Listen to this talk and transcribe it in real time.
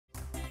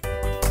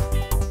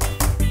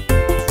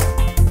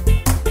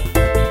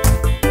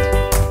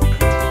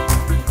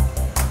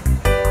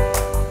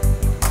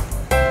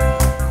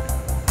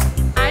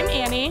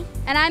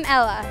I'm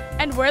Ella.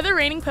 And we're the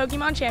reigning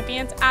Pokemon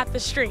champions at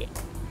TheStreet.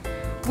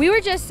 We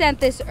were just sent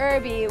this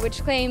URB-E,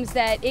 which claims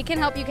that it can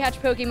help you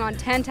catch Pokemon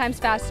 10 times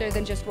faster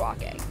than just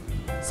walking.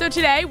 So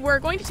today, we're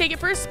going to take it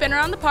for a spin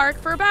around the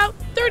park for about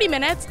 30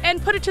 minutes and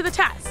put it to the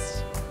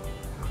test.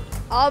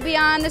 I'll be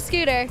on the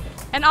scooter.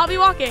 And I'll be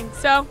walking,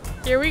 so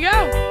here we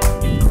go.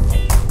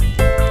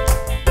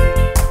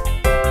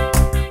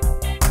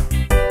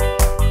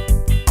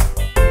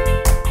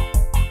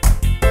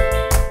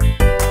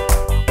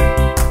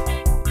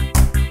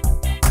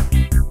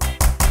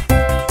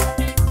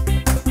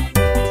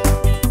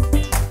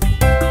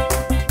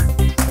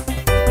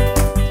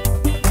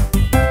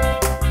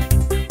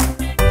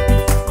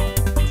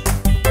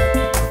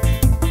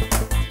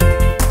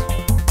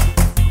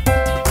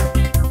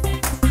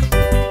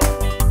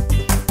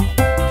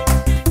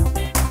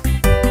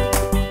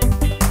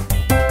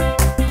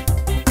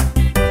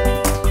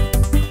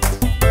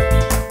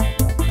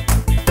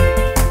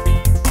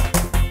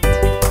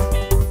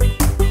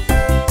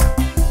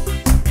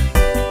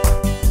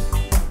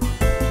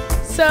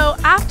 So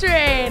after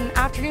an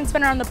afternoon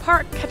spent around the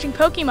park catching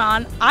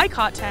Pokemon, I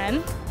caught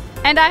 10.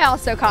 And I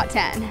also caught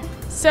 10.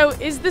 So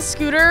is the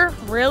scooter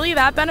really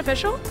that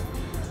beneficial?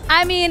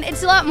 I mean,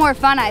 it's a lot more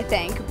fun, I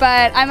think,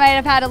 but I might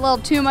have had a little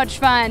too much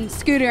fun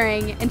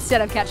scootering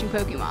instead of catching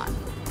Pokemon.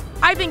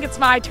 I think it's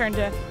my turn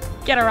to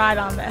get a ride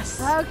on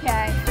this.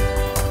 Okay.